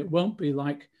down, it won't be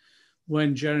like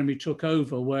when Jeremy took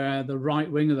over, where the right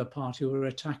wing of the party were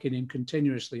attacking him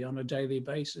continuously on a daily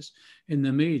basis in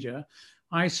the media.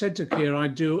 I said to Keir,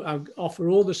 I'd offer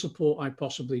all the support I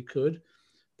possibly could,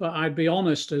 but I'd be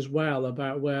honest as well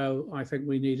about where I think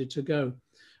we needed to go.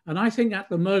 And I think at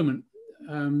the moment,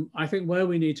 I think where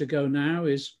we need to go now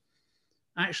is,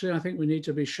 actually, I think we need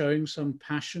to be showing some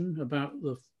passion about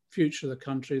the future of the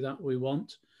country that we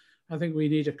want. I think we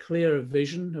need a clearer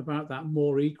vision about that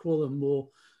more equal and more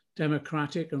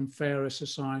democratic and fairer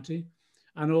society.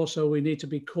 And also we need to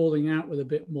be calling out with a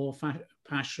bit more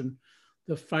passion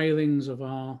the failings of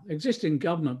our existing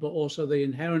government, but also the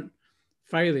inherent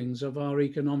failings of our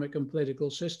economic and political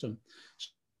system.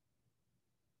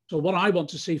 So what I want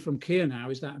to see from Keir now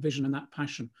is that vision and that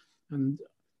passion. And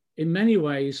in many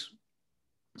ways,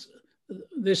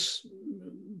 this,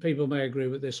 people may agree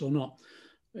with this or not,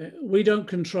 we don't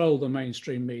control the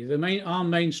mainstream media. Our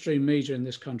mainstream media in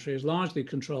this country is largely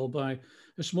controlled by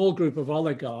a small group of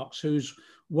oligarchs whose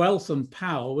wealth and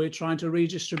power we're trying to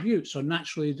redistribute. So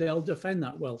naturally, they'll defend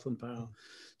that wealth and power.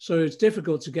 So it's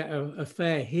difficult to get a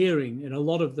fair hearing in a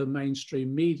lot of the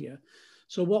mainstream media.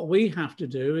 So what we have to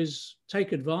do is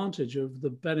take advantage of the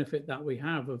benefit that we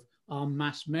have of our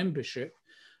mass membership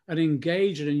and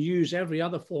engage and use every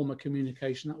other form of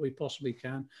communication that we possibly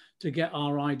can to get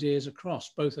our ideas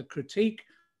across, both a critique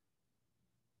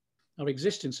of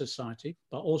existing society,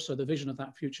 but also the vision of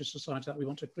that future society that we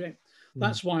want to create.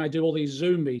 That's why I do all these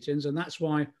Zoom meetings, and that's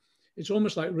why it's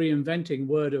almost like reinventing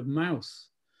word of mouth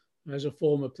as a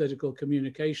form of political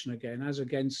communication again, as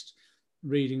against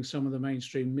reading some of the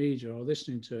mainstream media or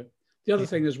listening to it. The other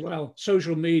thing as well,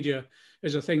 social media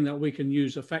is a thing that we can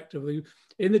use effectively.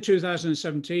 In the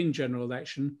 2017 general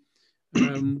election,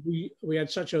 we had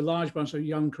such a large bunch of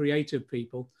young creative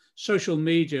people. Social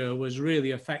media was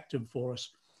really effective for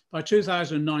us. By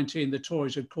 2019, the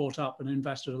Tories had caught up and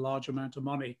invested a large amount of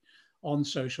money on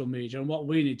social media. And what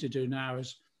we need to do now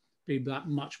is be that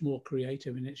much more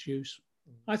creative in its use.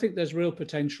 I think there's real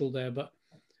potential there, but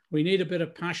we need a bit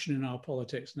of passion in our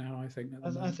politics now, I think.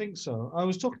 I think so. I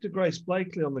was talking to Grace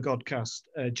Blakely on the Godcast,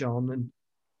 John, and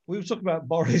we were talking about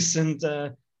Boris, and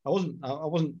I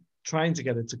wasn't trying to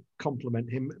get her to compliment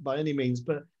him by any means,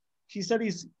 but she said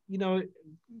he's,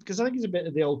 because I think he's a bit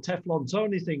of the old Teflon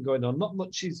Tony thing going on. Not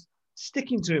much is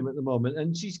sticking to him at the moment,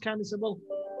 and she's kind of said, well,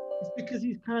 it's because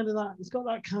he's kind of that. He's got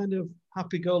that kind of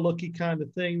happy-go-lucky kind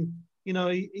of thing.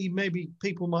 He maybe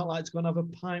people might like to go and have a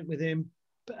pint with him.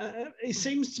 But it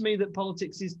seems to me that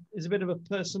politics is a bit of a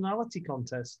personality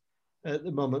contest at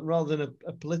the moment rather than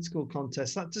a political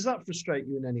contest. Does that frustrate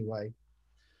you in any way?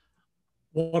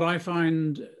 What I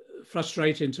find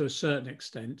frustrating to a certain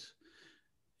extent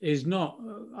is not,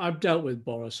 I've dealt with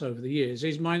Boris over the years,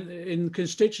 he's in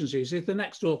constituencies, he's the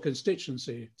next door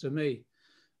constituency to me.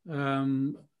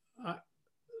 What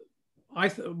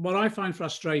I find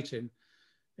frustrating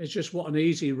is just what an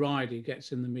easy ride he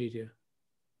gets in the media.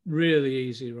 Really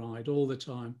easy ride all the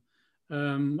time.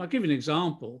 I'll give you an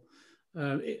example.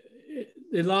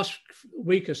 The last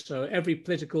week or so, every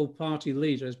political party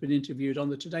leader has been interviewed on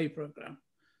the Today programme,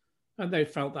 and they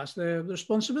felt that's their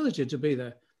responsibility to be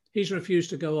there. he's refused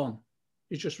to go on.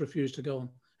 He's just refused to go on.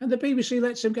 And the BBC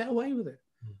lets him get away with it.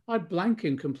 I'd blank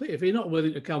him completely. If you're not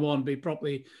willing to come on, be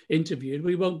properly interviewed,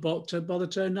 we won't bother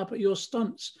turning up at your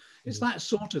stunts. It's that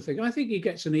sort of thing. I think he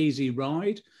gets an easy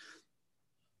ride.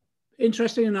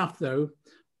 Interesting enough, though,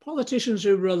 politicians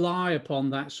who rely upon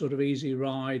that sort of easy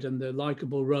ride and the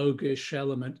likable roguish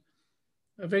element,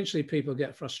 eventually people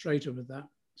get frustrated with that.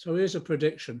 So here's a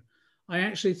prediction. I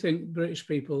actually think British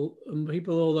people and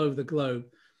people all over the globe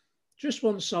just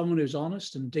want someone who's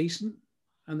honest and decent,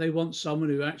 and they want someone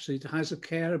who actually has a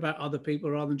care about other people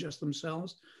rather than just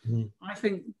themselves. I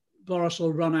think Boris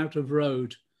will run out of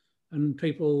road, and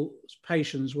people's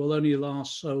patience will only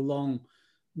last so long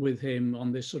with him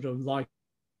on this sort of likable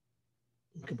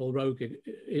rogue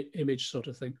image sort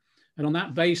of thing. And on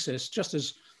that basis, just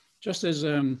as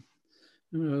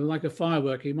like a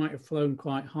firework, he might have flown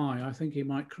quite high. I think he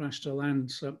might crash to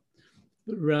land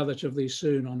relatively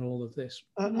soon on all of this.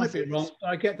 I might be wrong.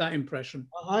 I get that impression.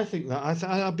 I think that.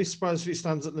 I'd be surprised if he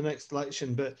stands at the next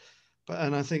election, but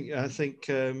I think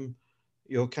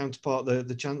your counterpart,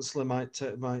 the Chancellor, might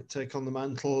take on the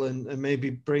mantle and maybe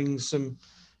bring some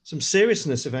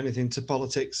seriousness, if anything, to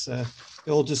politics. It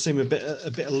all just seem a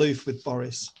bit aloof with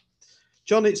Boris.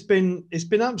 John, it's been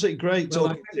absolutely great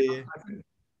talking to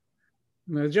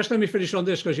you. Just let me finish on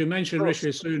this, because you mentioned Rishi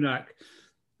Sunak.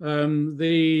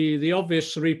 The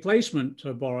obvious replacement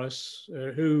to Boris,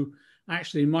 who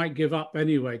actually might give up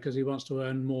anyway because he wants to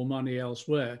earn more money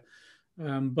elsewhere.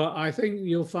 But I think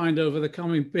you'll find over the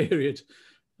coming period,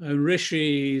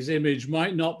 Rishi's image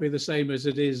might not be the same as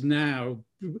it is now,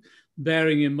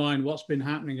 bearing in mind what's been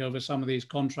happening over some of these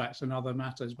contracts and other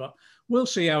matters. But we'll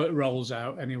see how it rolls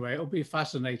out anyway. It'll be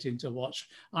fascinating to watch.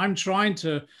 I'm trying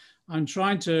to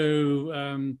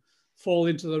fall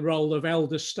into the role of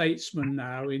elder statesman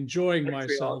now, enjoying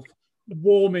myself,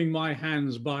 warming my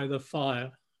hands by the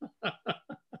fire.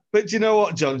 But do you know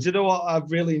what, John? Do you know what I've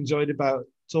really enjoyed about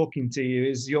talking to you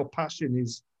is your passion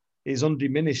is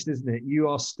undiminished, isn't it? You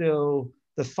are still,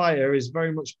 the fire is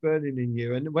very much burning in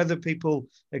you. And whether people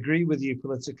agree with you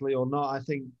politically or not, I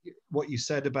think what you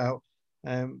said about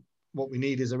what we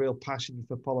need is a real passion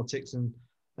for politics and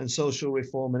social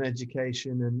reform and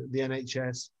education and the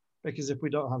NHS. Because if we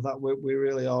don't have that, we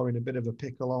really are in a bit of a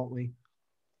pickle, aren't we?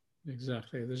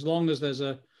 Exactly. As long as there's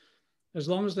a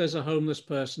homeless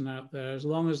person out there, as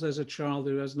long as there's a child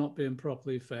who has not been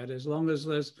properly fed, as long as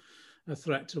there's a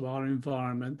threat to our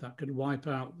environment that could wipe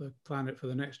out the planet for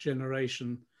the next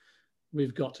generation,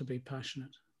 we've got to be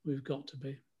passionate. We've got to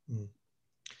be.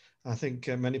 I think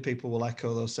many people will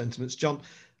echo those sentiments. John,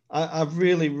 I've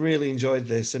really, really enjoyed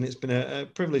this, and it's been a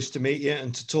privilege to meet you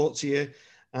and to talk to you.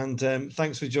 And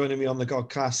thanks for joining me on the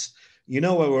Godcast. You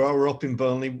know where we are. We're up in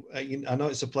Burnley. I know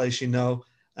it's a place you know.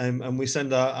 And we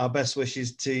send our best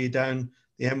wishes to you down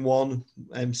the M1,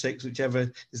 M6,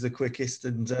 whichever is the quickest.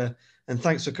 And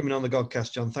thanks for coming on the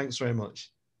Godcast, John. Thanks very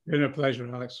much. Been a pleasure,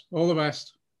 Alex. All the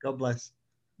best. God bless.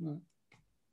 Right.